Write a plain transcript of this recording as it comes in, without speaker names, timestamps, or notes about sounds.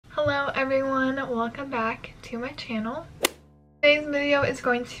Hello everyone, welcome back to my channel. Today's video is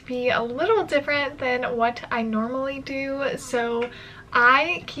going to be a little different than what I normally do. So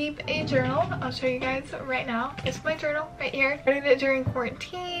I keep a journal. I'll show you guys right now. It's my journal right here. I started it during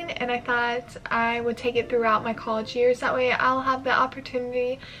quarantine and I thought I would take it throughout my college years. That way I'll have the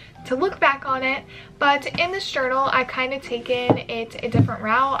opportunity to look back on it. But in this journal, I've kind of taken it a different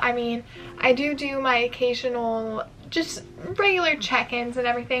route. I mean, I do my occasional just regular check-ins and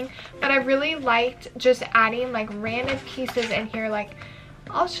everything, but I really liked just adding like random pieces in here. Like,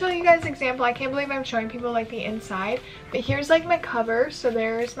 I'll show you guys an example. I can't believe I'm showing people like the inside, but here's like my cover, so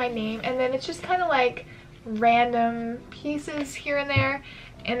there's my name, and then it's just kind of like random pieces here and there.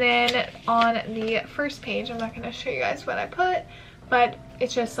 And then on the first page, I'm not going to show you guys what I put, but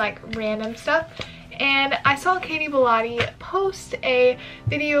it's just like random stuff. And I saw Katie Bellotti post a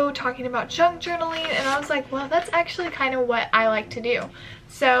video talking about junk journaling, and I was like, well, that's actually kind of what I like to do.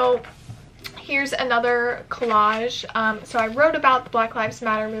 So here's another collage. So I wrote about the Black Lives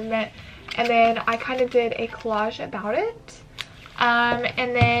Matter movement, and then I kind of did a collage about it.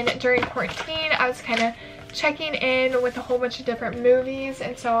 And then during quarantine, I was kind of checking in with a whole bunch of different movies,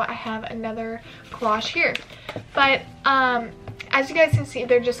 and so I have another collage here. But as you guys can see,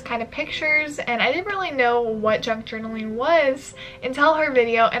 they're just kind of pictures, and I didn't really know what junk journaling was until her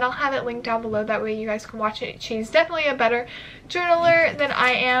video, and I'll have it linked down below. That way you guys can watch it. She's definitely a better journaler than I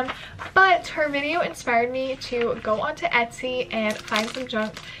am, but her video inspired me to go onto Etsy and find some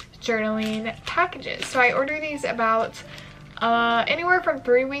junk journaling packages. So I ordered these about anywhere from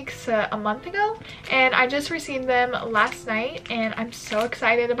 3 weeks to a month ago, and I just received them last night, and I'm so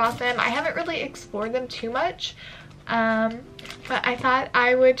excited about them. I haven't really explored them too much, but I thought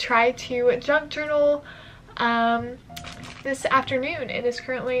I would try to junk journal this afternoon. It is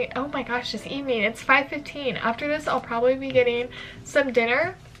currently, oh my gosh, this evening. It's 5:15. After this, I'll probably be getting some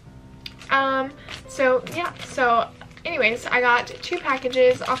dinner. So yeah, so anyways, I got 2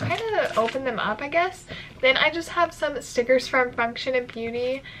 packages. I'll kind of open them up, I guess. Then I just have some stickers from Function and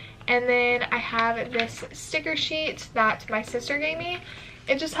Beauty, and then I have this sticker sheet that my sister gave me.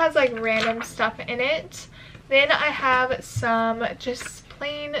 It just has like random stuff in it. Then I have some just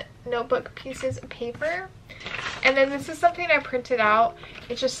plain notebook pieces of paper. And then this is something I printed out.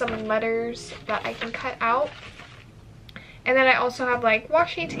 It's just some letters that I can cut out. And then I also have like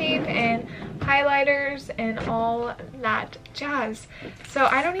washi tape and highlighters and all that jazz. So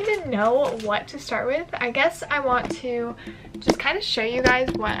I don't even know what to start with. I guess I want to just kind of show you guys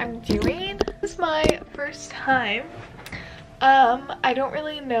what I'm doing. This is my first time. I don't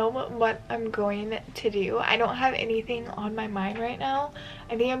really know what I'm going to do. I don't have anything on my mind right now.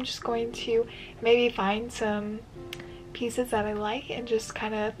 I think I'm just going to maybe find some pieces that I like and just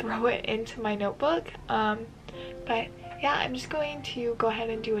kind of throw it into my notebook. But yeah, I'm just going to go ahead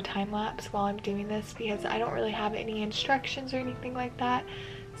and do a time lapse while I'm doing this because I don't really have any instructions or anything like that.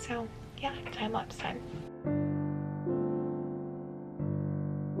 So yeah, time lapse time.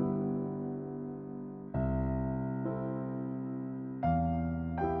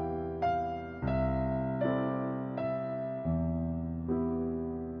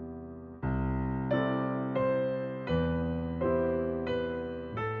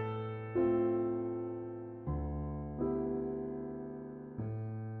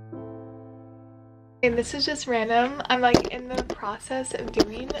 And this is just random. I'm like in the process of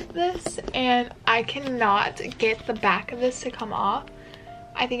doing this and I cannot get the back of this to come off.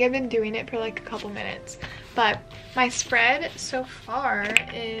 I think I've been doing it for like a couple minutes, but my spread so far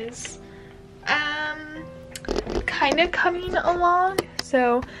is kind of coming along.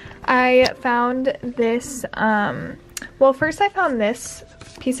 So I found this well, first I found this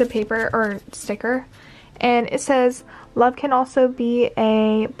piece of paper or sticker, and it says love can also be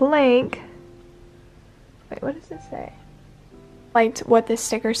a blank. Wait, what does it say? Liked what this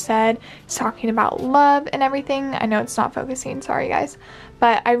sticker said. It's talking about love and everything. I know it's not focusing, sorry guys.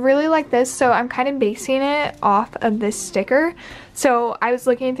 But I really like this, so I'm kind of basing it off of this sticker. So I was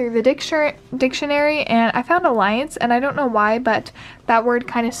looking through the dictionary and I found alliance, and I don't know why, but that word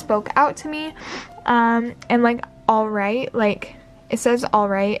kind of spoke out to me. And like alright, like it says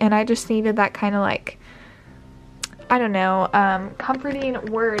alright, and I just needed that kind of like, I don't know, comforting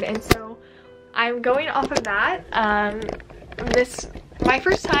word. And so I'm going off of that. My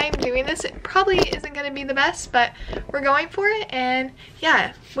first time doing this, it probably isn't going to be the best, but we're going for it, and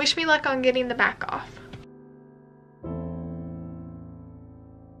yeah, wish me luck on getting the back off.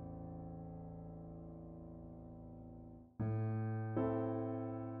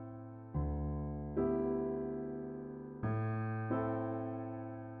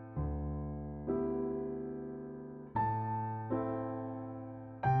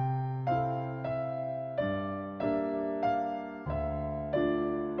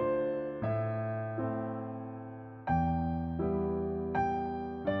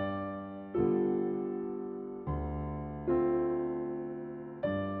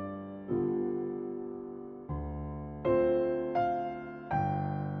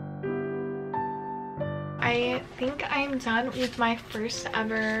 I think I am done with my first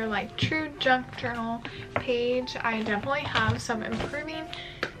ever like true junk journal page. I definitely have some improving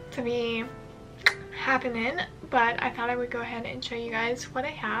to be happening, but I thought I would go ahead and show you guys what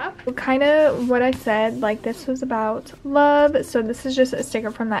I have. Kind of what I said, like this was about love. So this is just a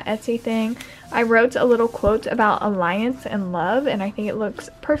sticker from that Etsy thing. I wrote a little quote about alliance and love, and I think it looks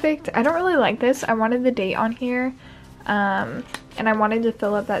perfect. I don't really like this. I wanted the date on here, and I wanted to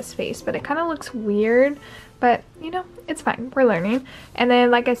fill up that space, but it kind of looks weird. But, you know, it's fine. We're learning. And then,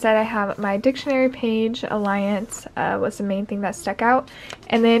 like I said, I have my dictionary page. Alliance was the main thing that stuck out.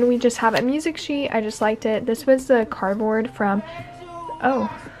 And then we just have a music sheet. I just liked it. This was the cardboard from,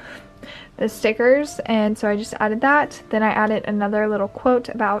 the stickers. And so I just added that. Then I added another little quote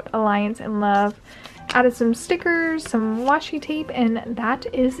about alliance and love. Added some stickers, some washi tape, and that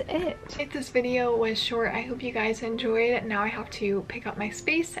is it. If this video was short, I hope you guys enjoyed. Now I have to pick up my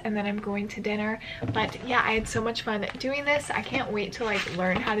space and then I'm going to dinner. But yeah, I had so much fun doing this. I can't wait to like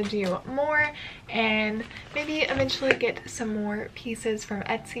learn how to do more and maybe eventually get some more pieces from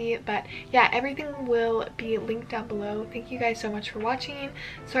Etsy. But yeah, everything will be linked down below. Thank you guys so much for watching.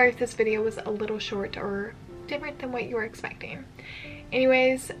 Sorry if this video was a little short or different than what you were expecting.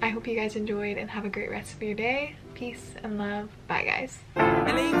 Anyways, I hope you guys enjoyed and have a great rest of your day. Peace and love. Bye, guys.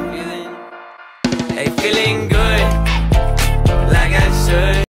 Feeling good, like I should.